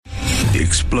The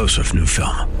explosive new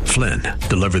film, Flynn,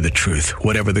 deliver the truth,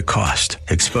 whatever the cost,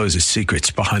 exposes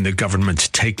secrets behind the government's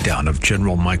takedown of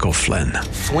General Michael Flynn.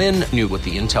 Flynn knew what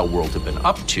the intel world had been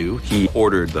up to. He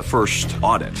ordered the first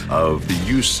audit of the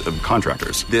use of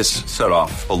contractors. This set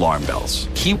off alarm bells.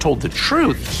 He told the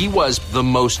truth. He was the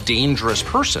most dangerous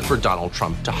person for Donald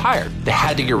Trump to hire. They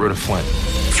had to get rid of Flynn.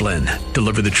 Flynn,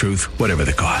 deliver the truth, whatever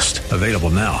the cost. Available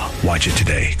now. Watch it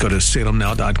today. Go to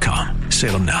salemnow.com.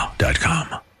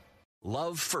 salemnow.com.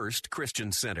 Love First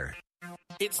Christian Center.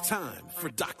 It's time for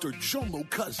Dr. Jomo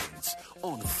Cousins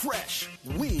on Fresh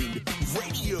Wind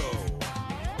Radio.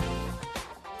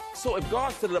 So if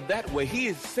God set it up that way, he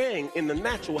is saying in the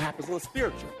natural what happens in the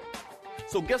spiritual.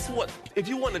 So guess what? If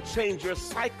you want to change your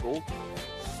cycle,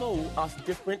 sow us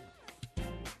different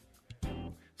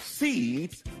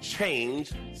seeds,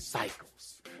 change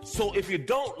cycles. So if you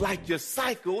don't like your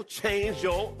cycle, change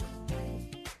your...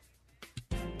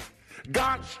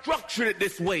 God structured it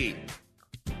this way.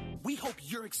 We hope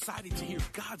you're excited to hear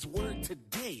God's word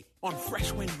today on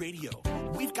Fresh Wind Radio.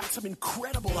 We've got some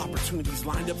incredible opportunities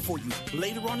lined up for you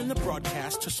later on in the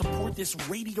broadcast to support this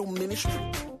radio ministry.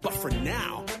 But for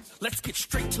now, let's get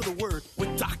straight to the word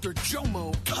with Dr.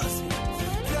 Jomo Cousins.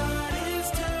 God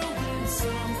is doing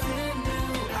something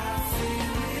new. I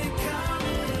feel it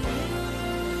coming.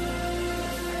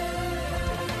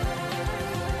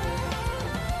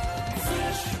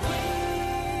 Fresh Wind.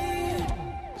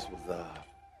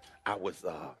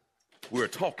 We were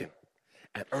talking,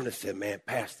 and Ernest said, man,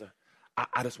 Pastor,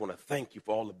 I just want to thank you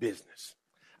for all the business.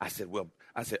 I said,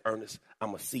 Ernest,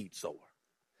 I'm a seed sower.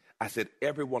 I said,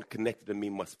 everyone connected to me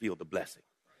must feel the blessing.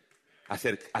 I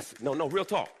said, no, real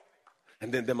talk.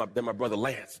 And then my brother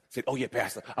Lance said, oh yeah,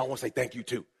 Pastor, I want to say thank you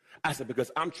too. I said, because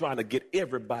I'm trying to get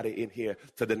everybody in here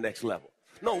to the next level.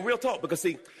 No, real talk, because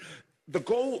see, the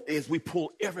goal is we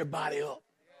pull everybody up.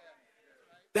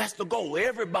 That's the goal.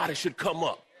 Everybody should come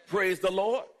up. Praise the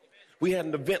Lord. We had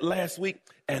an event last week,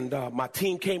 and my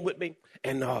team came with me,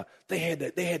 and they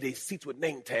had these seats with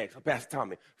name tags for Pastor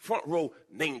Tommy. Front row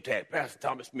name tag, Pastor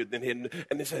Thomas Smith in here,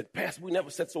 and they said, Pastor, we never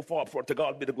sat so far up front. To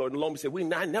God be the glory. And the Lord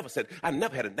said, I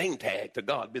never had a name tag. To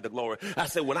God be the glory. I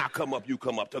said, when I come up, you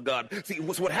come up. To God. See,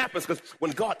 what happens, because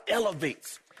when God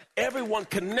elevates, everyone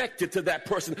connected to that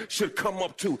person should come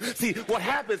up too. See, what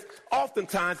happens,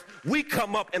 oftentimes, we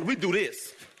come up and we do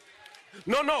this.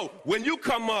 No, when you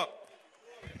come up,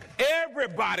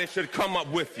 everybody should come up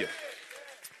with you.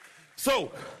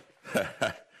 So,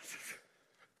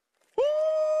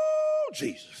 oh,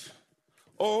 Jesus.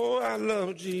 Oh, I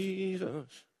love Jesus.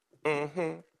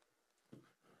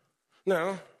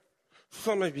 Now,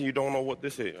 some of you don't know what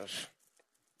this is.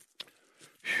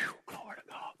 Whew, glory to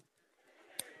God.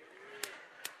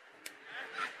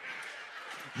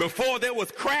 Before there was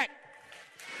crack,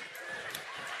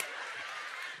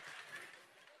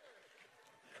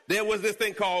 there was this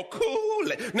thing called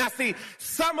Kool-Aid. Now, see,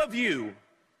 some of you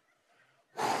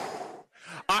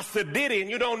are sedity, and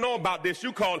you don't know about this.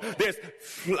 You call there's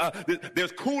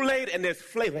Kool-Aid and there's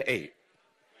Flavor Aid.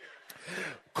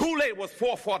 Kool-Aid was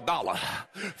 $4 for $1.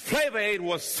 Flavor Aid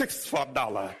was $6 for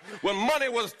 $1. When money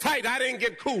was tight, I didn't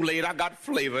get Kool-Aid. I got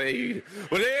Flavor Aid.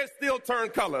 But they still turn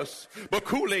colors, but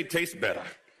Kool-Aid tastes better.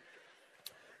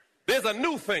 There's a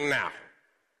new thing now.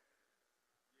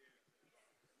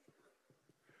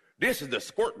 This is the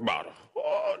squirt bottle.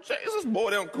 Oh, Jesus, boy,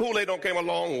 them Kool-Aid don't came a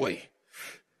long way.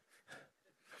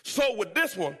 So with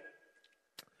this one,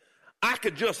 I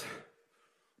could just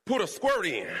put a squirt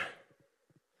in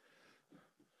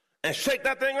and shake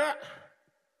that thing up.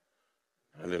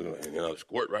 A little,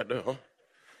 squirt right there,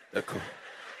 huh?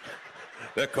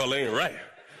 That color ain't right.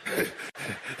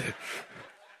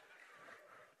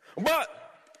 But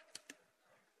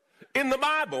in the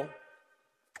Bible,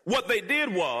 what they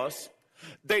did was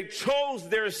they chose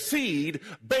their seed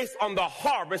based on the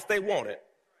harvest they wanted.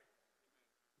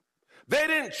 They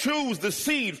didn't choose the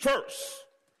seed first.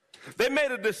 They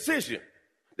made a decision.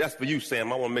 That's for you,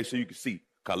 Sam. I want to make sure you can see.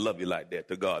 I love you like that.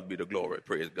 To God be the glory.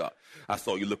 Praise God. I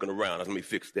saw you looking around. Let me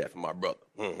fix that for my brother.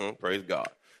 Praise God.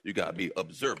 You got to be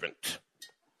observant.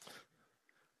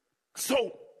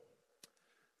 So,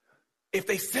 if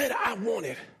they said I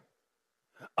wanted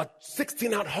a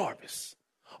 16-ounce harvest,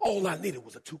 all I needed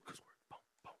was a 2 squirt.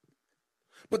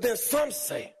 But then some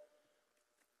say,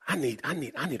 I need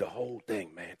a whole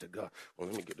thing, man, to God. Well,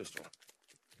 let me get this one.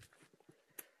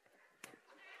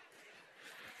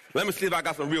 Let me see if I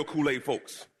got some real Kool-Aid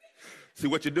folks. See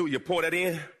what you do? You pour that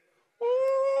in.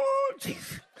 Ooh,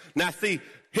 jeez. Now see,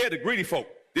 here the greedy folk.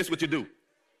 This is what you do. Ooh,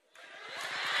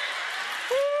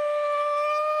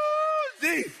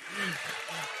 jeez.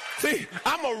 See,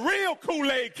 I'm a real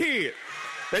Kool-Aid kid.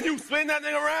 And you spin that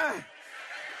thing around.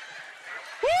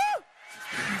 Woo!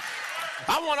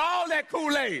 I want all that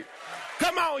Kool-Aid.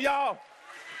 Come on, y'all.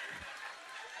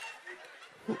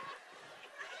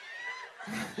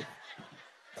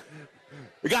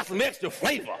 We got some extra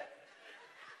flavor.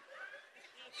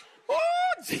 Oh,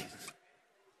 Jesus.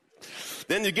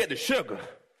 Then you get the sugar.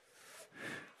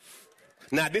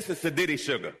 Now, this is Sadiddy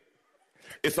sugar.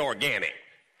 It's organic.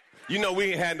 You know, we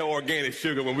ain't had no organic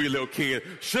sugar when we were little kids.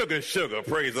 Sugar is sugar,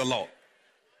 praise the Lord.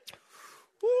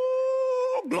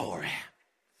 Ooh, glory.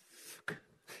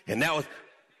 And that was...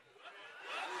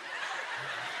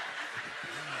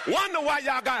 Wonder why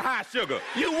y'all got high sugar.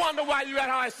 You wonder why you got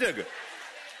high sugar.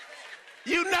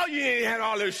 You know you ain't had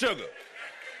all this sugar.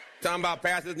 Talking about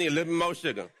pastors need a little bit more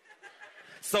sugar.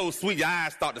 So sweet, your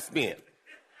eyes start to spin.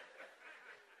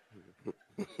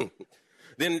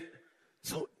 Then,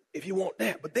 so if you want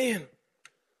that, but then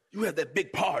you have that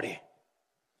big party,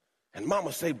 and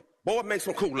mama say, boy, make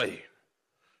some Kool-Aid.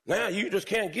 Now you just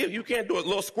can't give, you can't do a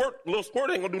little squirt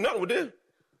ain't gonna do nothing with this.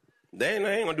 They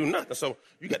ain't gonna do nothing, so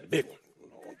you got the big one.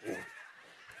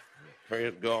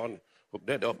 Praise God. Hook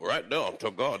that up right there.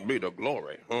 To God be the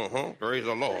glory. Praise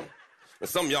the Lord. And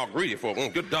some of y'all greedy for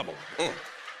it. Good double.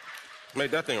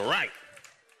 Make that thing right.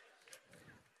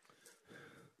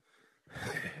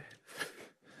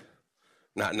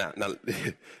 Now,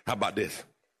 how about this?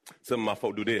 Some of my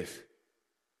folk do this.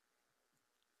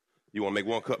 You want to make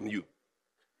one cup and you.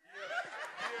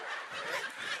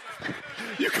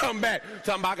 You come back,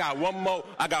 talking about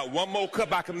I got one more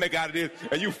cup I can make out of this,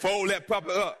 and you fold that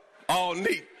puppet up all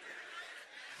neat.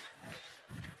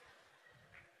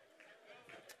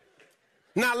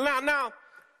 Now,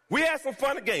 we had some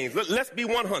fun games. Let's be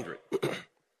 100.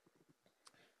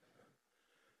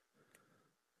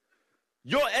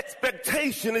 Your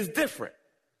expectation is different.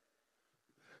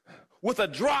 With a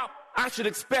drop, I should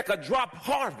expect a drop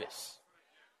harvest.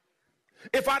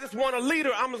 If I just want a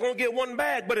liter, I'm just going to get one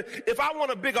bag. But if I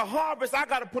want a bigger harvest, I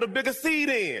got to put a bigger seed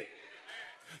in.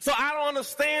 So I don't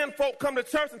understand folk come to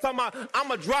church and talking about, I'm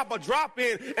going to drop a drop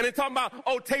in, and they talking about,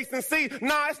 oh, taste and see.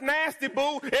 Nah, it's nasty,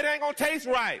 boo. It ain't going to taste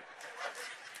right.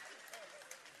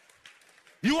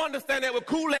 You understand that with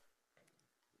Kool-Aid?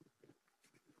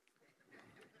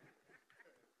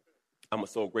 I'm going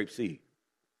to sow a grape seed.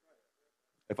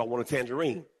 If I want a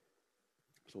tangerine,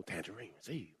 sow tangerine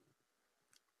seed.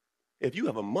 If you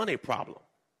have a money problem,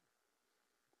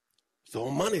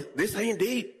 sow money. This ain't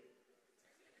deep.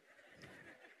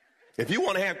 If you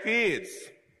want to have kids,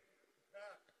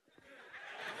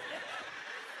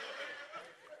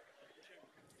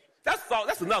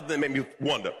 that's another thing that made me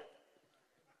wonder.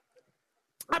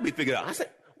 I be figuring out, I said,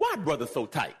 why brother so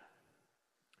tight?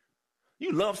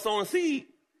 You love sowing seed.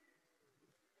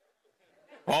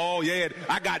 Oh, yeah,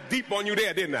 I got deep on you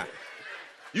there, didn't I?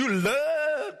 You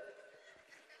love.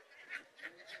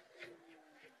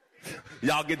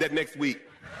 Y'all get that next week.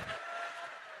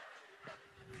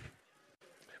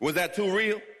 Was that too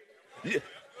real? Yeah.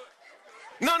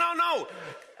 No.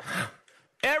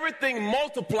 Everything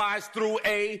multiplies through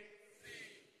a.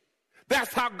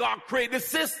 That's how God created the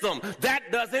system.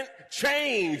 That doesn't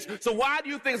change. So why do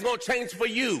you think it's going to change for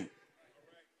you?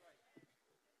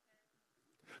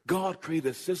 God created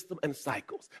a system and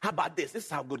cycles. How about this? This is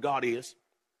how good God is.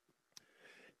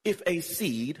 If a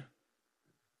seed,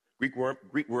 Greek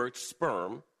word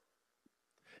sperm,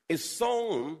 is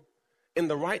sown in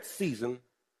the right season,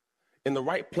 in the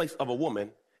right place of a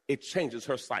woman, it changes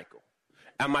her cycle.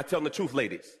 Am I telling the truth,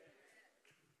 ladies?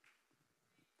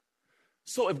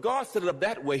 So if God set it up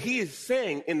that way, he is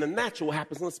saying in the natural what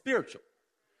happens in the spiritual.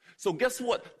 So guess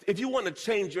what? If you want to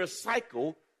change your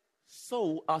cycle,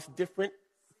 sow us different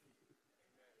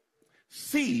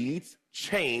seeds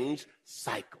change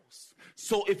cycles.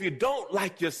 So if you don't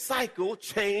like your cycle,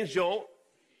 change your.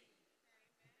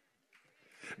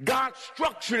 God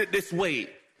structured it this way.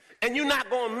 And you're not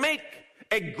going to make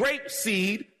a grape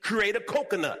seed create a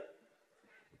coconut.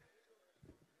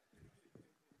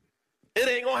 It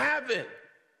ain't going to happen.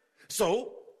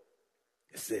 So,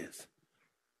 it says,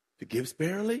 to give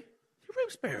sparingly, you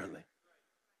reap sparingly.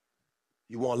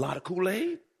 You want a lot of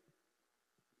Kool-Aid?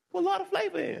 Put a lot of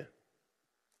flavor in.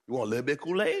 You want a little bit of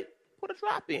Kool-Aid? Put a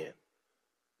drop in.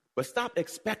 But stop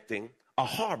expecting a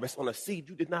harvest on a seed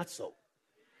you did not sow.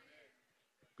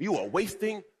 You are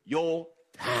wasting your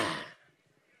time.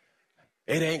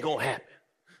 It ain't going to happen.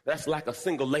 That's like a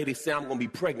single lady saying, I'm going to be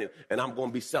pregnant and I'm going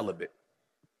to be celibate.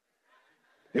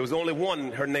 There was only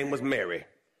one, her name was Mary.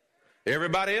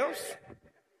 Everybody else,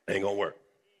 ain't going to work.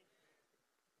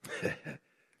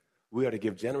 We are to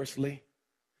give generously,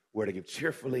 we are to give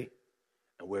cheerfully,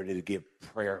 and we are to give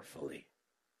prayerfully.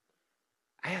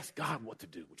 Ask God what to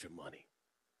do with your money.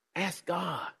 Ask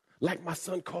God. Like my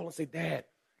son called and said, Dad,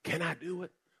 can I do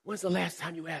it? When's the last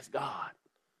time you asked God?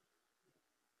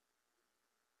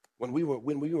 When we were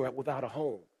without a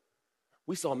home,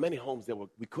 we saw many homes that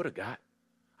we could have got.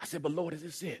 I said, but Lord, is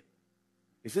this it?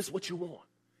 Is this what you want?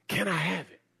 Can I have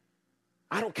it?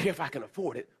 I don't care if I can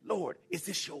afford it. Lord, is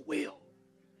this your will?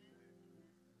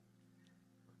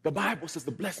 The Bible says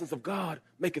the blessings of God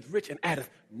maketh rich and addeth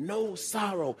no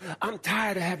sorrow. I'm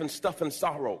tired of having stuff and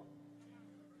sorrow.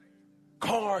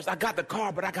 Cars, I got the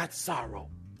car, but I got sorrow.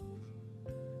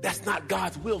 That's not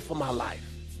God's will for my life.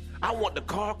 I want the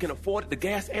car, can afford it, the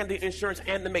gas and the insurance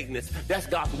and the maintenance. That's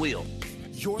God's will.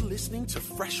 You're listening to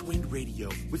Fresh Wind Radio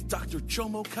with Dr.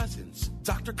 Jomo Cousins.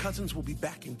 Dr. Cousins will be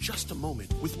back in just a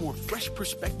moment with more fresh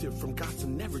perspective from God's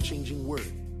never-changing word.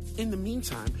 In the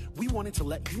meantime, we wanted to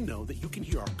let you know that you can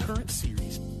hear our current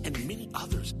series and many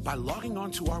others by logging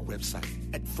on to our website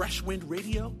at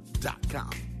freshwindradio.com.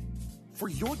 For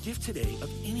your gift today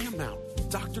of any amount,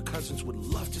 Dr. Cousins would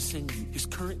love to send you his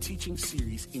current teaching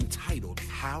series entitled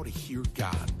How to Hear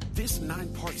God. This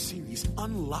 9-part series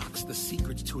unlocks the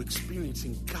secrets to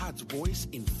experiencing God's voice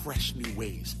in fresh new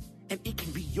ways, and it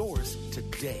can be yours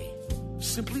today.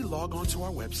 Simply log on to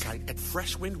our website at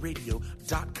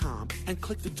freshwindradio.com and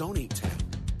click the Donate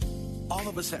tab. All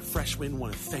of us at Fresh Wind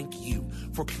want to thank you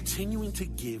for continuing to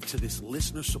give to this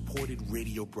listener-supported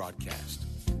radio broadcast.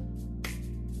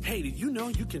 Hey, did you know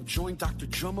you can join Dr.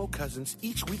 Jomo Cousins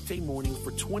each weekday morning for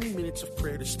 20 minutes of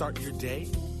prayer to start your day?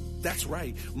 That's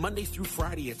right. Monday through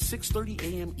Friday at 6:30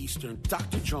 a.m. Eastern,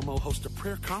 Dr. Jomo hosts a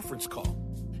prayer conference call.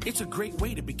 It's a great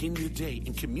way to begin your day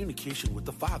in communication with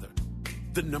the Father.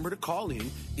 The number to call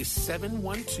in is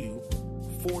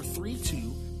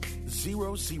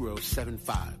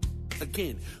 712-432-0075.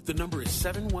 Again, the number is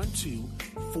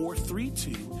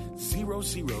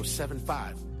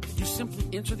 712-432-0075. You simply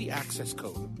enter the access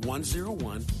code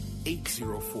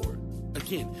 101804.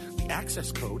 Again, the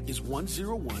access code is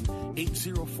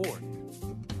 101804.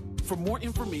 For more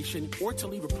information or to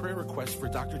leave a prayer request for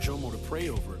Dr. Jomo to pray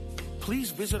over,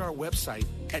 please visit our website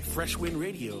at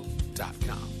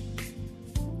freshwindradio.com.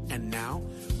 And now,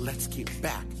 let's get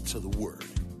back to the Word.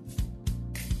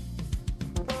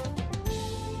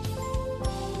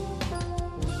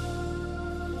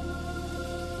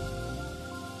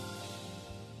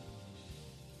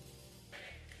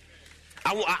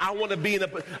 I want to be in a,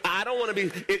 I don't want to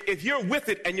be, if you're with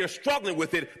it and you're struggling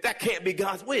with it, that can't be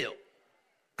God's will.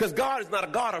 Because God is not a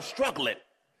God of struggling.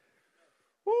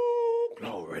 Woo,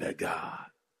 glory to God.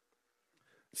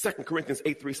 2 Corinthians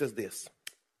 8:3 says this.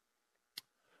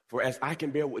 For as I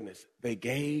can bear witness, they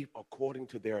gave according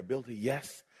to their ability,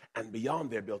 yes, and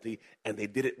beyond their ability, and they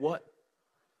did it what?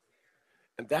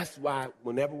 And that's why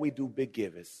whenever we do big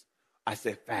givers, I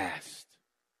say fast.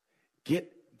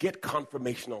 Get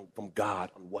confirmation from God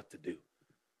on what to do.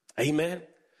 Amen.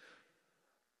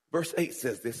 Verse 8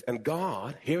 says this, and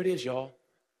God, here it is, y'all,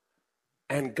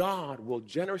 and God will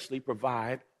generously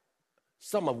provide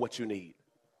some of what you need.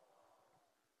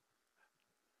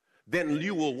 Then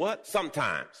you will what?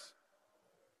 Sometimes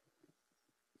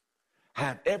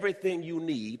have everything you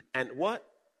need and what?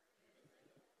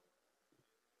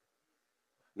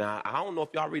 Now, I don't know if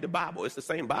y'all read the Bible. It's the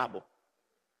same Bible.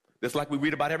 Just like we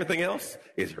read about everything else,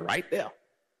 it's right there.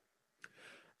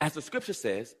 As the scripture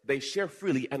says, they share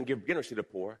freely and give generously to the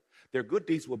poor. Their good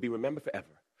deeds will be remembered forever.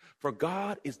 For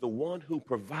God is the one who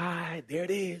provides, there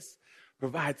it is,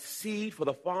 provides seed for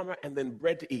the farmer and then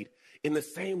bread to eat. In the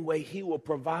same way, he will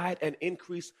provide and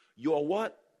increase your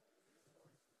what?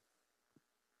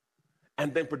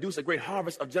 And then produce a great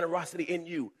harvest of generosity in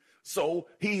you. So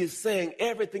he is saying,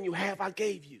 everything you have, I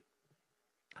gave you.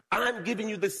 I'm giving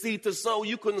you the seed to sow.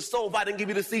 You couldn't sow if I didn't give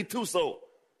you the seed to sow.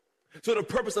 So the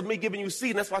purpose of me giving you seed,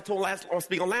 and that's why I told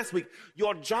speak on last week,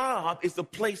 your job is the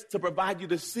place to provide you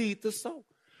the seed to sow.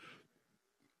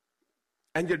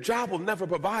 And your job will never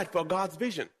provide for God's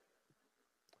vision.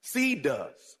 Seed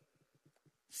does.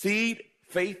 Seed,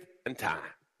 faith, and time.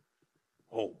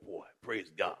 Oh boy, praise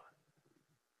God.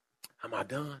 Am I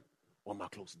done or am I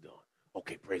close to done?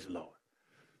 Okay, praise the Lord.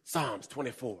 Psalms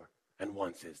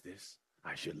 24:1 says this.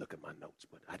 I should look at my notes,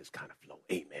 but I just kind of flow.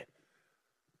 Amen.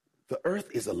 The earth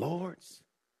is the Lord's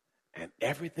and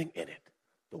everything in it.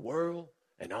 The world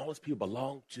and all its people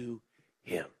belong to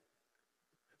him.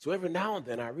 So every now and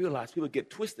then I realize people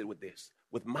get twisted with this,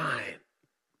 with mine.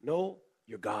 No,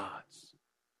 you're God's.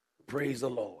 Praise the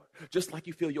Lord. Just like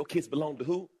you feel your kids belong to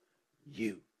who?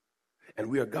 You. And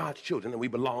we are God's children and we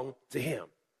belong to him.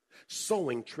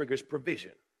 Sowing triggers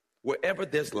provision. Wherever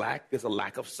there's lack, there's a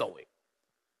lack of sowing.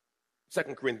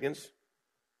 2 Corinthians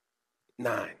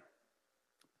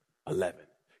 9:11.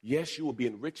 Yes, you will be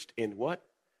enriched in what?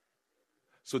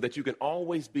 so that you can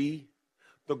always be.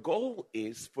 The goal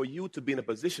is for you to be in a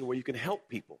position where you can help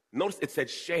people. Notice it said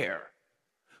share.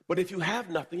 But if you have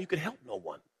nothing, you can help no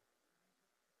one.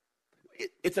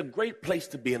 It's a great place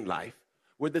to be in life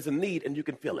where there's a need and you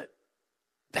can fill it.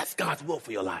 That's God's will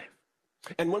for your life.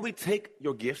 And when we take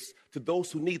your gifts to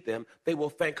those who need them, they will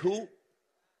thank who?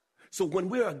 So when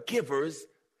we are givers,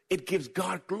 it gives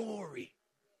God glory.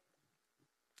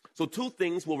 So two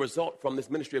things will result from this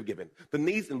ministry of giving. The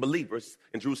needs in believers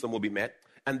in Jerusalem will be met,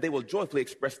 and they will joyfully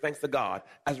express thanks to God.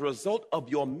 As a result of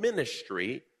your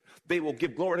ministry, they will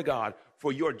give glory to God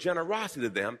for your generosity to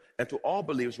them, and to all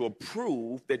believers will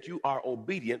prove that you are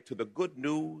obedient to the good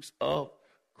news of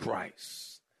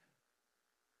Christ.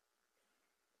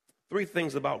 Three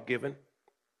things about giving.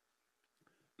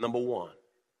 Number one,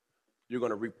 you're going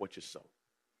to reap what you sow.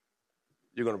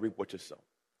 You're going to reap what you sow.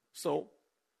 So,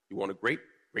 you want a grape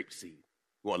seed.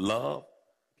 You want love?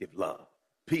 Give love.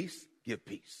 Peace? Give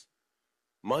peace.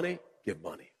 Money? Give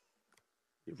money.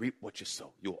 You reap what you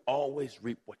sow. You'll always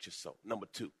reap what you sow. Number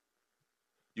two,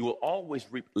 you will always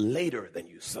reap later than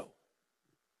you sow.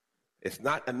 It's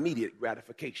not immediate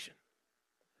gratification.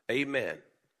 Amen.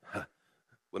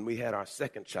 When we had our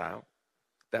second child,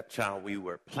 that child we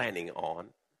were planning on,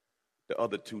 the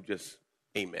other two just,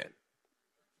 amen.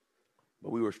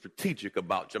 But we were strategic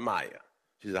about Jemiah.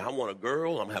 She said, I want a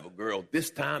girl. I'm going to have a girl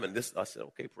this time and this. I said,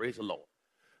 okay, praise the Lord.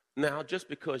 Now, just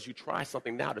because you try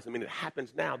something now doesn't mean it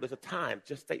happens now. There's a time,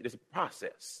 there's a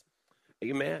process.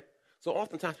 Amen. So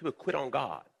oftentimes people quit on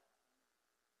God.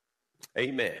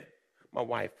 Amen. My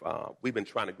wife, we've been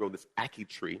trying to grow this ackee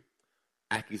tree.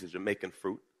 Ackee is a Jamaican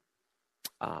fruit.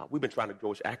 We've been trying to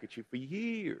grow this ackee tree for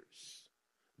years.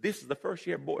 This is the first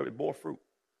year it bore fruit.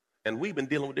 And we've been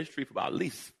dealing with this tree for about at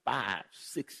least 5-6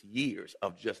 years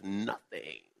of just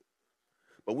nothing.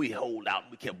 But we hold out.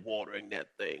 We kept watering that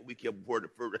thing. We kept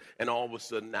watering further. And all of a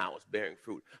sudden now it's bearing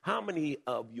fruit. How many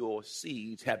of your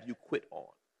seeds have you quit on?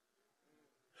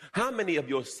 How many of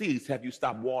your seeds have you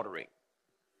stopped watering?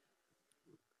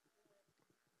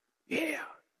 Yeah.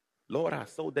 Lord, I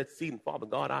sowed that seed. And Father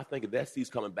God, I think that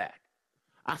seed's coming back.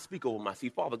 I speak over my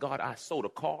seed. Father God, I sowed a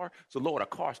car. So Lord, a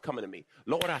car's coming to me.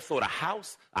 Lord, I sowed a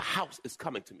house is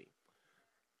coming to me.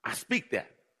 I speak that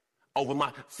over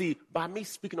my seed. By me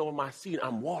speaking over my seed,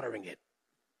 I'm watering it.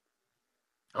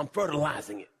 I'm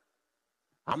fertilizing it.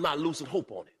 I'm not losing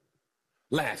hope on it.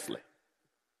 Lastly,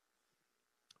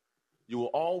 you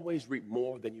will always reap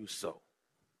more than you sow.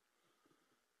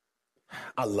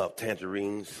 I love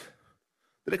tangerines.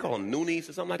 Do they call them noonies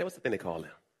or something like that? What's the thing they call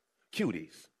them?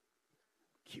 Cuties.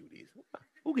 Cuties.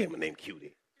 Who gave him a name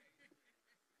Cutie?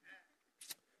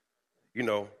 You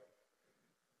know,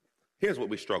 here's what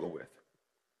we struggle with.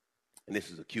 And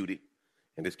this is a cutie.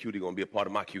 And this cutie going to be a part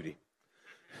of my cutie.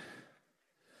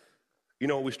 You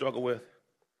know what we struggle with?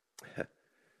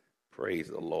 Praise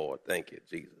the Lord. Thank you,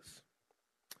 Jesus.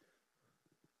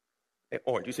 Hey,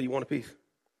 Orange, you say you want a piece?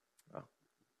 Oh.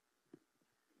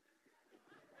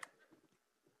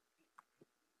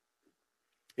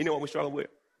 You know what we struggle with?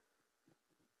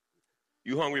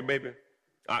 You hungry, baby?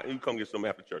 All right, you come get some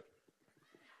after church.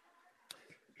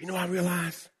 You know, I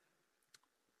realize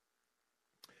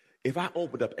if I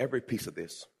opened up every piece of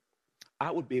this, I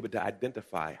would be able to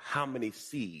identify how many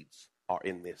seeds are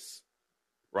in this,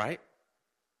 right?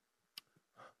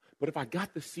 But if I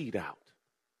got the seed out,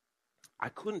 I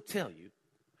couldn't tell you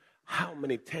how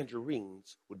many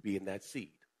tangerines would be in that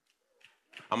seed.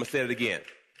 I'm going to say it again.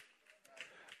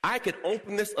 I could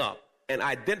open this up and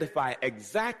identify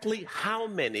exactly how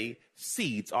many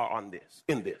seeds are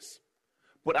in this.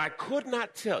 But I could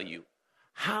not tell you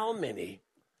how many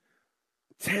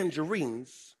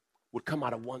tangerines would come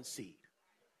out of one seed.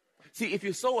 See, if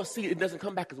you sow a seed, it doesn't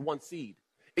come back as one seed.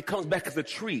 It comes back as a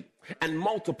tree and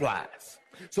multiplies.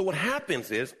 So what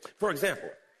happens is, for example,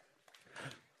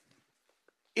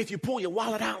 if you pull your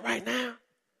wallet out right now,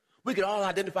 we can all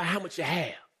identify how much you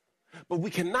have. But we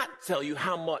cannot tell you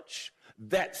how much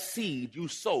that seed you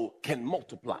sow can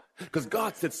multiply. Because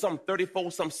God said some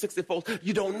 30-fold, some 60-fold.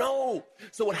 You don't know.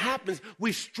 So what happens,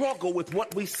 we struggle with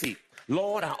what we see.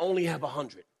 Lord, I only have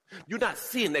 100. You're not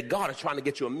seeing that God is trying to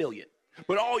get you 1 million.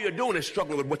 But all you're doing is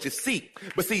struggling with what you see.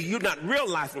 But see, you're not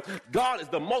realizing God is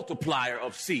the multiplier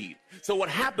of seed. So what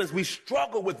happens, we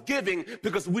struggle with giving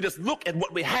because we just look at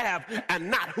what we have and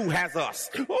not who has us.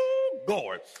 Oh,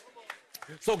 God.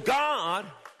 So God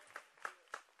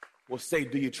will say,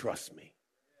 do you trust me?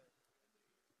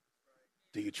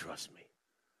 Do you trust me?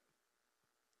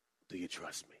 Do you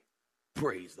trust me?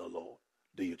 Praise the Lord.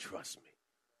 Do you trust me?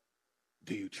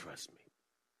 Do you trust me?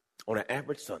 On an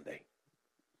average Sunday,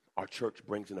 our church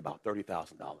brings in about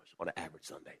 $30,000 on an average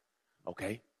Sunday,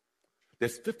 okay?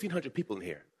 There's 1,500 people in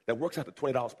here. That works out to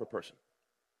 $20 per person.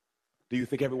 Do you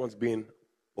think everyone's being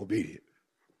obedient?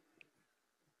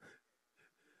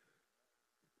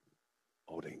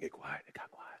 Oh, they didn't get quiet. They got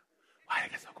quiet. Why they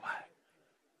get so quiet?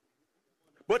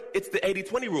 But it's the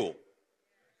 80-20 rule.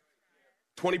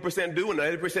 20% do and the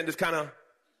 80% just kind of.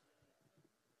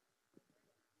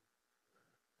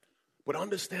 But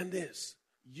understand this.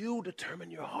 You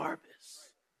determine your harvest.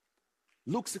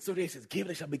 Luke 6:38 says, give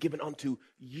and it shall be given unto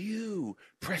you.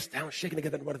 Pressed down, shaken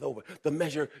together, and runneth over. The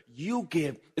measure you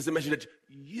give is the measure that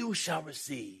you shall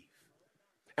receive.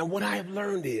 And what I have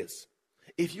learned is,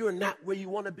 if you're not where you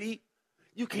want to be,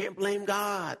 you can't blame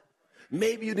God.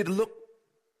 Maybe you need to look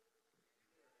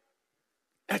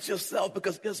at yourself,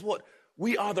 because guess what?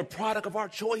 We are the product of our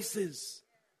choices.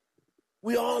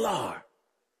 We all are.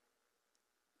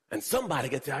 And somebody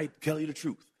gets to tell you the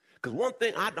truth. Because one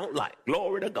thing I don't like,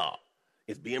 glory to God,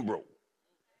 is being broke.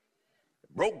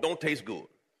 Broke don't taste good.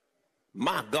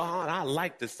 My God, I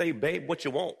like to say, babe, what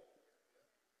you want.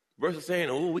 Versus saying,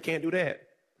 oh, we can't do that.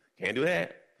 Can't do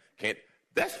that. Can't.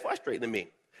 That's frustrating to me.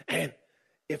 And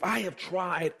if I have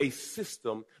tried a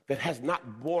system that has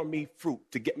not borne me fruit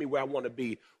to get me where I want to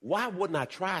be, why wouldn't I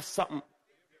try something?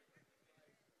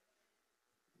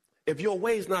 If your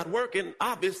way's not working,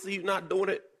 obviously you're not doing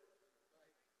it.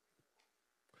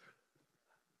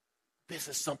 This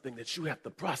is something that you have to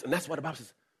process. And that's why the Bible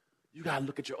says, you got to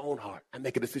look at your own heart and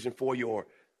make a decision for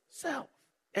yourself.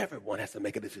 Everyone has to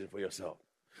make a decision for yourself.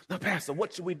 Now, Pastor,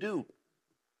 what should we do?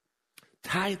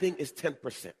 Tithing is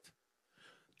 10%.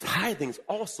 Tithing's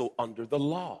also under the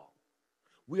law.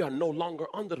 We are no longer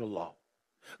under the law.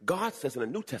 God says in the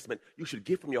New Testament, you should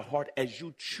give from your heart as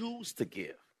you choose to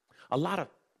give. A lot of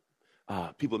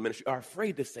people in ministry are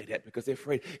afraid to say that because they're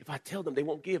afraid if I tell them they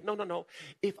won't give. No.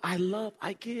 If I love,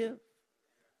 I give.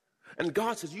 And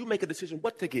God says, you make a decision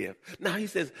what to give. Now he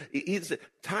says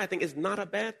tithing is not a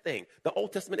bad thing. The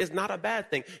Old Testament is not a bad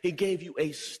thing. He gave you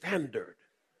a standard.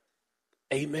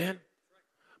 Amen.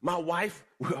 My wife,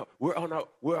 we're on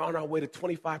our way to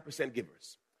 25%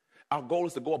 givers. Our goal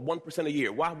is to go up 1% a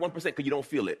year. Why 1%? Because you don't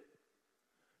feel it.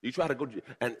 You try to go,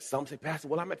 and some say, Pastor,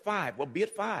 well, I'm at 5. Well, be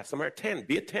at 5. Some are at 10.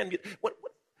 Be at 10. What?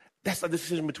 That's a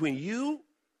decision between you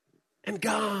and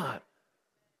God.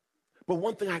 But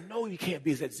one thing I know you can't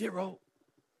be is at 0.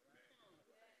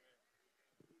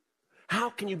 How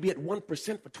can you be at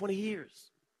 1% for 20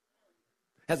 years?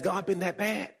 Has God been that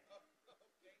bad?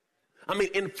 I mean,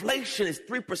 inflation is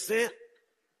 3%.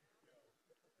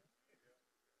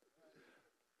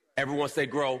 Everyone say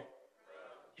grow.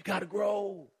 You got to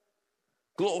grow.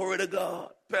 Glory to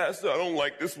God. Pastor, I don't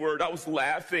like this word. I was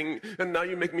laughing, and now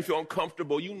you make me feel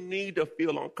uncomfortable. You need to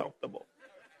feel uncomfortable.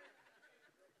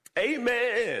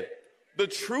 Amen. The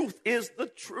truth is the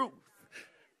truth.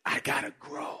 I got to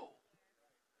grow.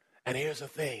 And here's the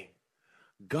thing.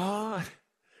 God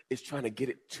is trying to get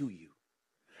it to you.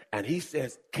 And he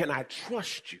says, can I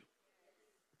trust you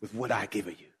with what I give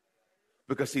you?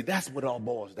 Because, see, that's what it all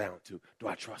boils down to. Do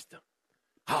I trust him?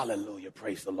 Hallelujah.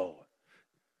 Praise the Lord.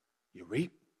 You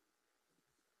reap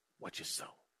what you sow.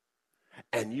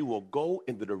 And you will go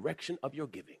in the direction of your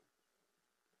giving.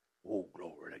 Oh,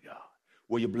 glory to God.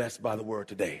 Were you blessed by the word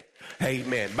today?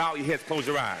 Amen. Bow your heads, close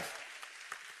your eyes.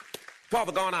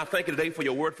 Father God, I thank you today for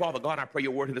your word. Father God, I pray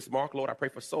your word to this mark. Lord, I pray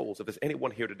for souls. If there's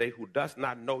anyone here today who does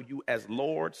not know you as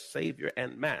Lord, Savior,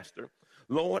 and Master,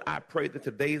 Lord, I pray that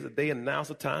today is the day and now's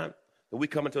the time that we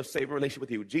come into a saving relationship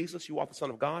with you. Jesus, you are the Son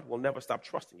of God. We'll never stop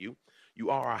trusting you. You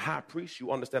are our high priest.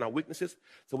 You understand our weaknesses.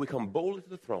 So we come boldly to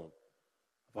the throne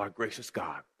of our gracious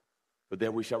God. For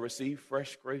then we shall receive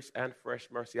fresh grace and fresh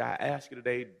mercy. I ask you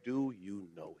today, do you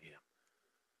know him?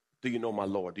 Do you know my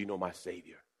Lord? Do you know my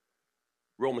Savior?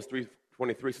 Romans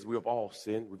 3:23 says we have all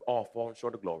sinned. We've all fallen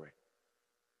short of glory.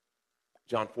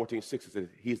 John 14:6 says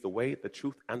he is the way, the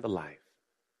truth, and the life.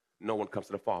 No one comes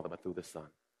to the Father but through the Son.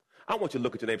 I want you to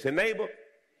look at your neighbor and say, neighbor,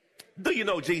 do you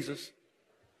know Jesus?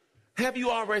 Have you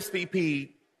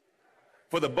RSVP'd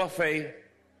for the buffet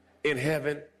in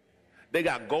heaven? They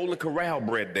got golden corral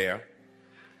bread there.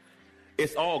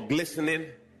 It's all glistening.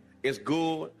 It's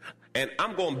good. And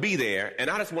I'm going to be there. And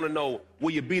I just want to know,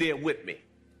 will you be there with me?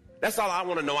 That's all I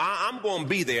want to know. I'm going to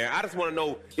be there. I just want to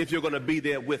know if you're going to be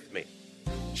there with me.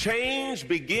 Change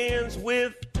begins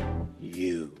with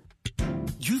you.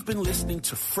 You've been listening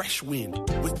to Fresh Wind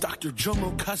with Dr.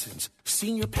 Jomo Cousins,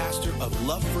 Senior Pastor of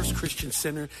Love First Christian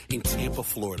Center in Tampa,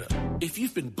 Florida. If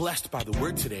you've been blessed by the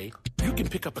word today, you can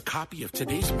pick up a copy of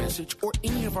today's message or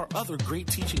any of our other great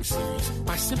teaching series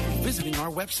by simply visiting our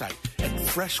website at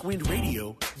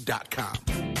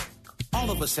freshwindradio.com. All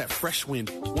of us at Fresh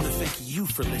Wind want to thank you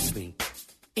for listening.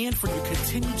 and for your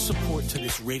continued support to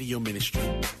this radio ministry.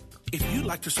 If you'd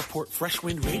like to support Fresh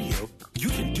Wind Radio, you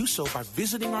can do so by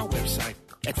visiting our website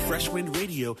at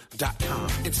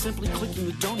freshwindradio.com and simply clicking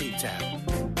the Donate tab.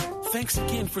 Thanks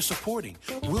again for supporting.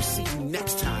 We'll see you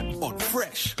next time on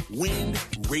Fresh Wind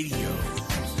Radio.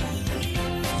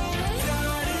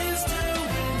 God is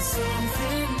doing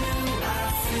something new.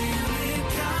 I feel it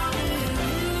coming.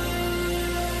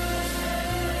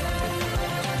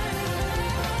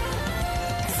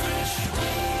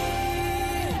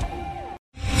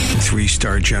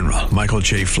 Three-star General Michael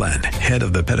J. Flynn, head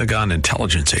of the Pentagon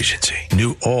Intelligence Agency,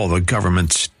 knew all the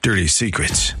government's dirty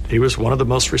secrets. He was one of the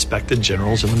most respected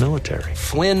generals in the military.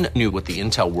 Flynn knew what the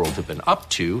intel world had been up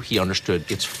to. He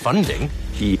understood its funding.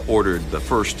 He ordered the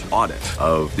first audit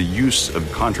of the use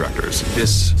of contractors.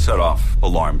 This set off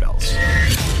alarm bells.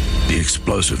 The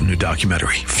explosive new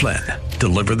documentary, Flynn,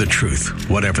 Deliver the Truth,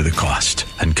 Whatever the Cost,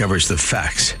 uncovers the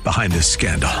facts behind this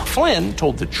scandal. Flynn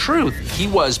told the truth. He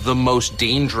was the most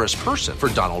dangerous person for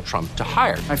Donald Trump to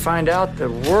hire. I find out the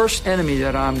worst enemy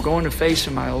that I'm going to face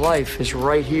in my life is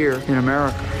right here in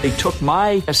America. They took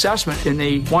my assessment and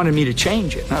they wanted me to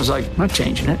change it. And I was like, I'm not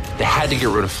changing it. They had to get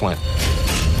rid of Flynn.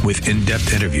 With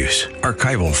in-depth interviews,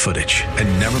 archival footage,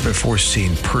 and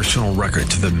never-before-seen personal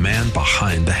records of the man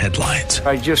behind the headlines.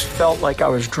 I just felt like I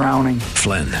was drowning.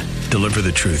 Flynn, Deliver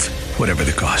the Truth, Whatever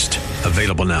the Cost.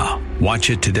 Available now.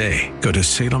 Watch it today. Go to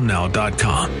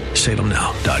salemnow.com.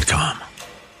 salemnow.com.